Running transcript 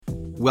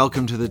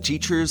Welcome to the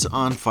Teachers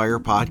on Fire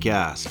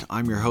podcast.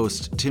 I'm your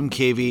host, Tim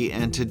Cavey,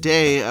 and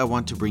today I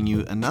want to bring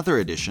you another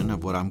edition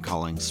of what I'm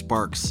calling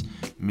Sparks,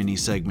 mini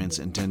segments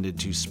intended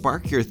to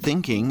spark your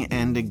thinking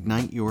and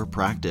ignite your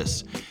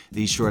practice.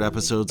 These short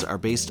episodes are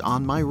based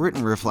on my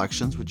written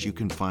reflections, which you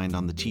can find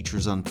on the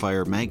Teachers on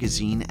Fire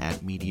magazine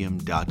at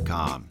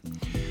medium.com.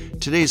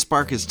 Today's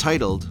Spark is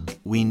titled,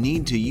 We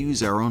Need to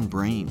Use Our Own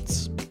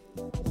Brains.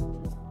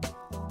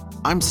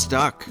 I'm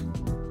stuck.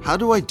 How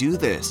do I do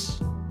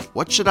this?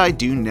 What should I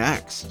do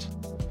next?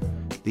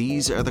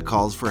 These are the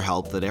calls for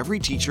help that every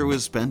teacher who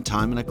has spent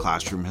time in a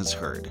classroom has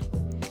heard.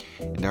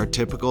 And our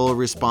typical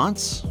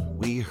response?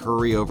 We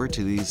hurry over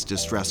to these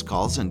distress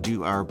calls and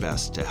do our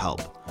best to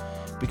help.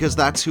 Because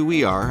that's who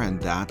we are and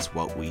that's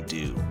what we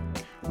do.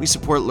 We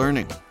support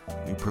learning.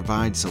 We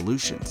provide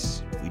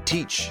solutions. We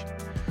teach.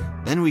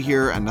 Then we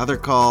hear another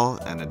call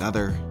and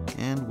another,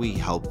 and we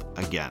help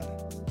again.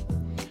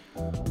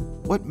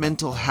 What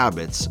mental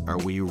habits are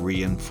we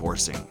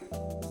reinforcing?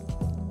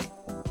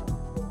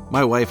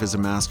 My wife is a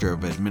master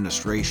of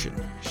administration.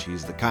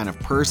 She's the kind of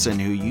person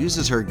who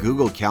uses her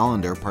Google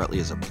Calendar partly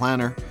as a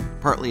planner,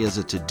 partly as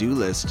a to-do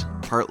list,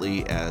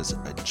 partly as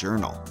a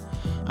journal.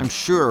 I'm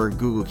sure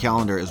Google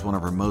Calendar is one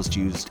of her most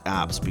used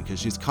apps because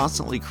she's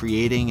constantly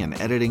creating and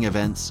editing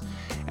events,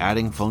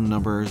 adding phone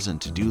numbers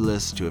and to-do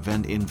lists to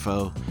event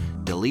info,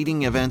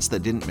 deleting events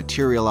that didn't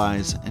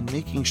materialize, and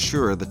making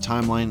sure the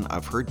timeline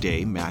of her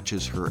day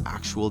matches her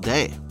actual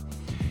day.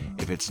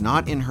 If it's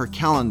not in her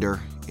calendar,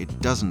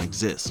 it doesn't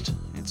exist.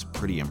 It's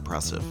pretty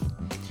impressive.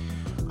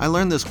 I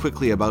learned this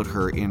quickly about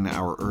her in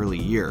our early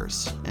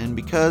years, and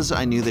because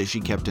I knew that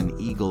she kept an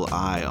eagle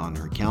eye on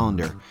her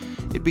calendar,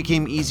 it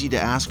became easy to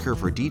ask her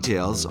for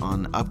details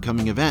on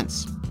upcoming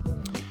events.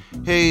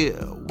 Hey,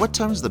 what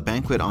time's the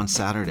banquet on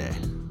Saturday?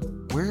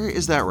 Where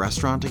is that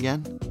restaurant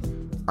again?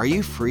 Are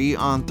you free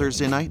on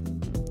Thursday night?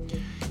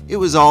 It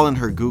was all in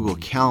her Google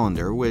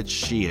Calendar, which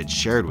she had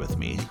shared with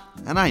me.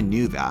 And I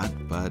knew that,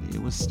 but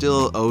it was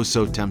still oh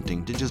so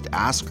tempting to just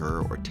ask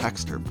her or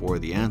text her for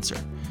the answer,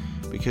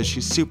 because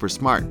she's super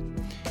smart,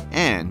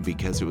 and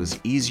because it was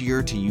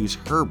easier to use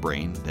her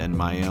brain than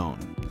my own.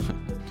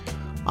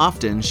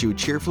 Often, she would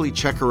cheerfully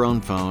check her own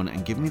phone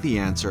and give me the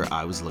answer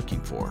I was looking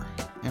for.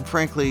 And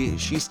frankly,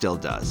 she still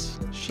does.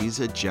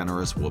 She's a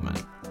generous woman.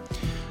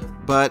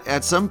 But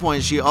at some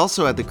point, she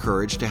also had the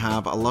courage to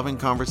have a loving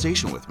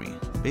conversation with me.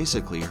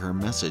 Basically, her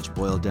message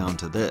boiled down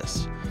to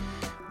this.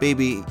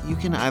 Baby, you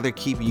can either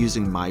keep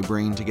using my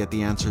brain to get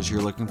the answers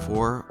you're looking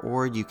for,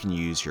 or you can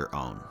use your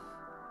own.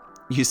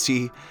 You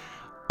see,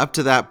 up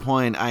to that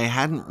point, I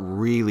hadn't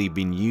really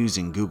been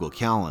using Google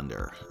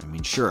Calendar. I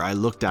mean, sure, I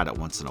looked at it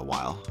once in a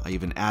while. I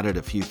even added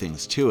a few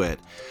things to it,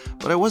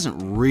 but I wasn't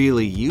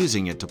really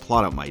using it to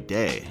plot out my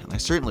day, and I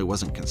certainly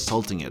wasn't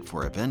consulting it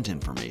for event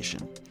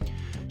information.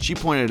 She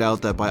pointed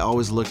out that by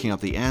always looking up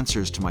the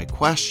answers to my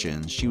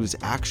questions, she was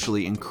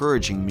actually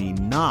encouraging me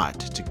not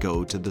to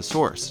go to the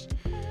source.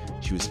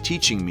 She was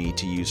teaching me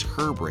to use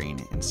her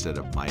brain instead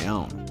of my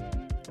own.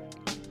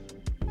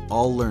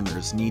 All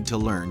learners need to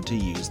learn to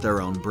use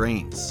their own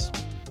brains.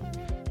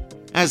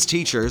 As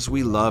teachers,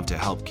 we love to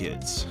help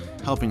kids.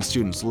 Helping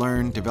students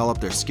learn, develop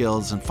their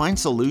skills, and find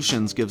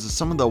solutions gives us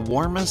some of the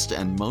warmest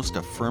and most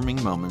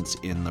affirming moments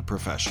in the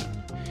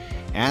profession.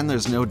 And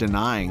there's no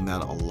denying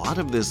that a lot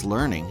of this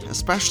learning,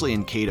 especially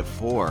in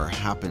K-4,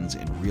 happens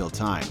in real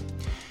time.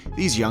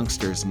 These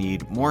youngsters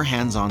need more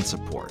hands-on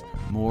support,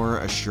 more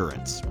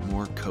assurance,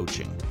 more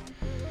coaching.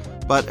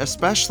 But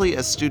especially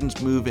as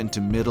students move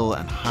into middle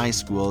and high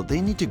school,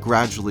 they need to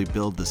gradually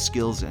build the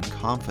skills and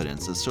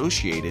confidence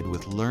associated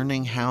with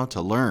learning how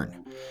to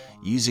learn,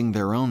 using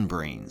their own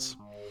brains.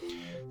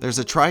 There's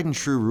a tried and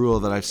true rule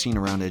that I've seen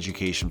around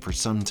education for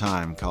some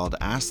time called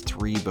Ask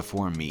 3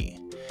 Before Me.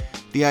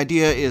 The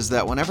idea is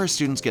that whenever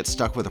students get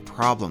stuck with a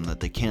problem that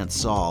they can't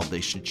solve,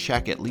 they should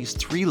check at least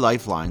 3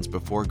 lifelines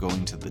before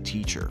going to the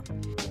teacher.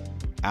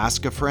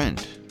 Ask a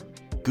friend.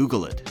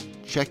 Google it.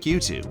 Check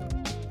YouTube.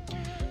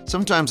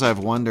 Sometimes I've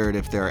wondered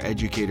if there are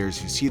educators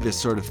who see this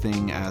sort of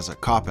thing as a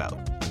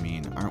cop-out. I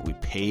mean, aren't we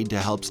paid to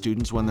help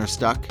students when they're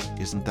stuck?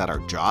 Isn't that our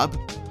job?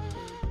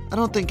 I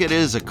don't think it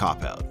is a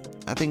cop-out.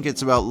 I think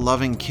it's about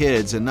loving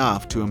kids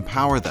enough to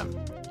empower them.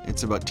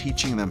 It's about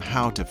teaching them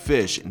how to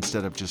fish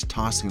instead of just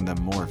tossing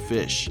them more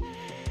fish.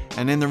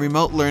 And in the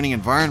remote learning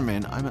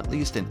environment, I'm at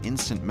least an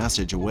instant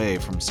message away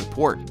from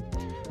support.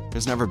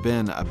 There's never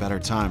been a better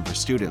time for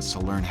students to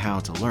learn how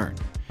to learn,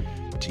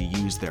 to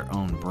use their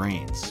own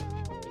brains.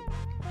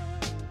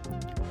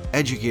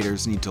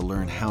 Educators need to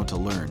learn how to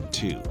learn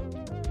too.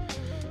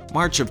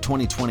 March of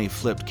 2020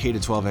 flipped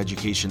K-12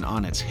 education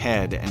on its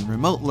head, and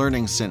remote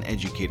learning sent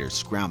educators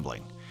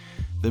scrambling.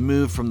 The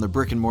move from the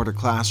brick-and-mortar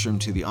classroom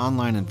to the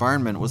online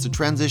environment was a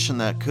transition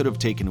that could have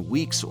taken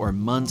weeks or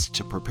months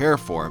to prepare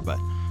for, but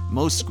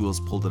most schools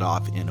pulled it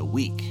off in a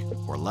week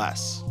or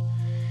less.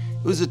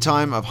 It was a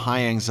time of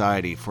high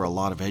anxiety for a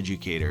lot of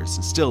educators,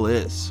 and still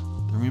is.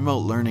 The remote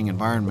learning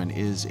environment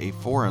is a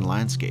foreign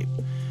landscape.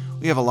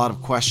 We have a lot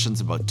of questions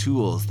about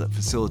tools that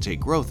facilitate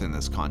growth in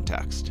this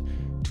context,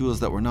 tools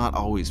that we're not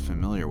always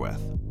familiar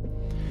with.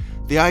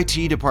 The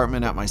IT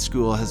department at my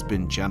school has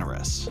been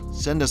generous.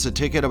 Send us a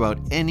ticket about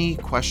any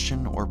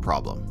question or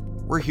problem.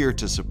 We're here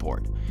to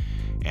support.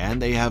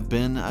 And they have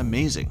been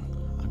amazing.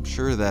 I'm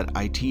sure that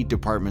IT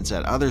departments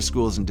at other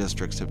schools and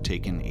districts have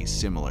taken a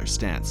similar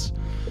stance.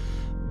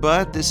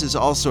 But this is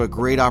also a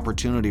great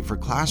opportunity for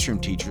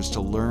classroom teachers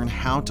to learn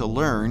how to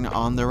learn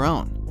on their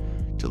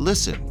own, to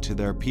listen to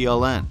their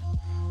PLN,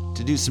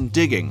 to do some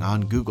digging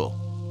on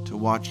Google, to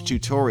watch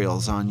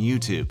tutorials on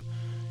YouTube,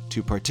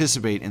 to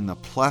participate in the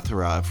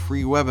plethora of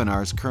free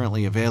webinars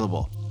currently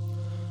available.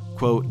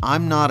 Quote,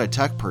 "I'm not a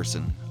tech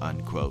person,"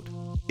 unquote,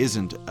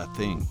 isn't a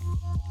thing.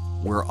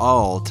 We're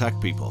all tech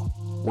people.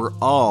 We're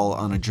all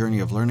on a journey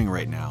of learning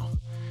right now.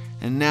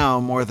 And now,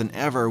 more than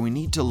ever, we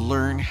need to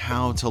learn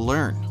how to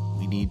learn.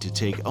 We need to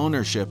take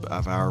ownership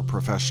of our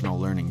professional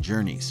learning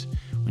journeys.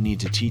 We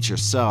need to teach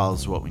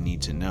ourselves what we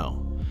need to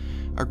know.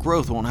 Our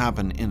growth won't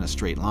happen in a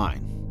straight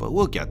line, but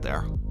we'll get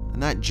there.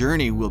 And that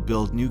journey will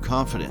build new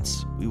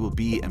confidence. We will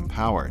be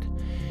empowered.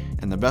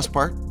 And the best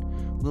part?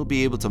 We'll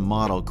be able to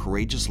model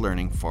courageous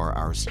learning for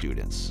our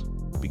students.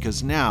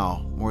 Because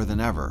now, more than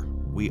ever,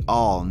 we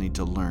all need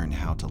to learn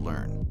how to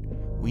learn.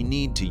 We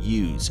need to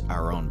use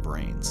our own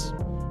brains.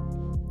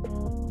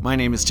 My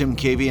name is Tim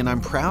Cavey, and I'm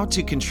proud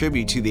to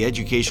contribute to the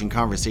education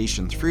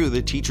conversation through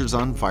the Teachers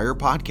on Fire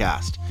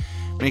podcast.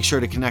 Make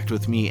sure to connect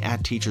with me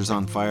at Teachers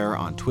on Fire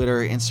on Twitter,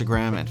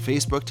 Instagram, and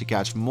Facebook to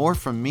catch more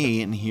from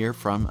me and hear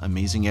from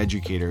amazing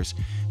educators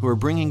who are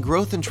bringing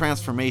growth and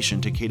transformation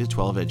to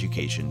K-12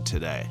 education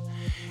today.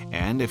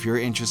 And if you're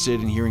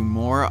interested in hearing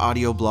more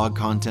audio blog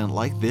content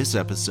like this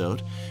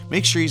episode,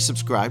 make sure you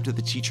subscribe to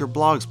the Teacher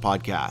Blogs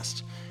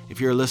podcast. If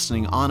you're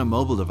listening on a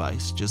mobile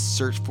device, just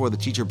search for the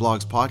Teacher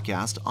Blogs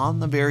podcast on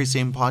the very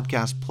same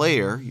podcast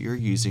player you're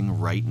using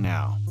right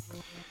now.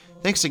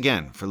 Thanks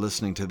again for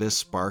listening to this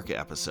Spark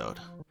episode.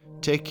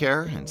 Take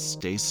care and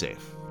stay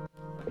safe.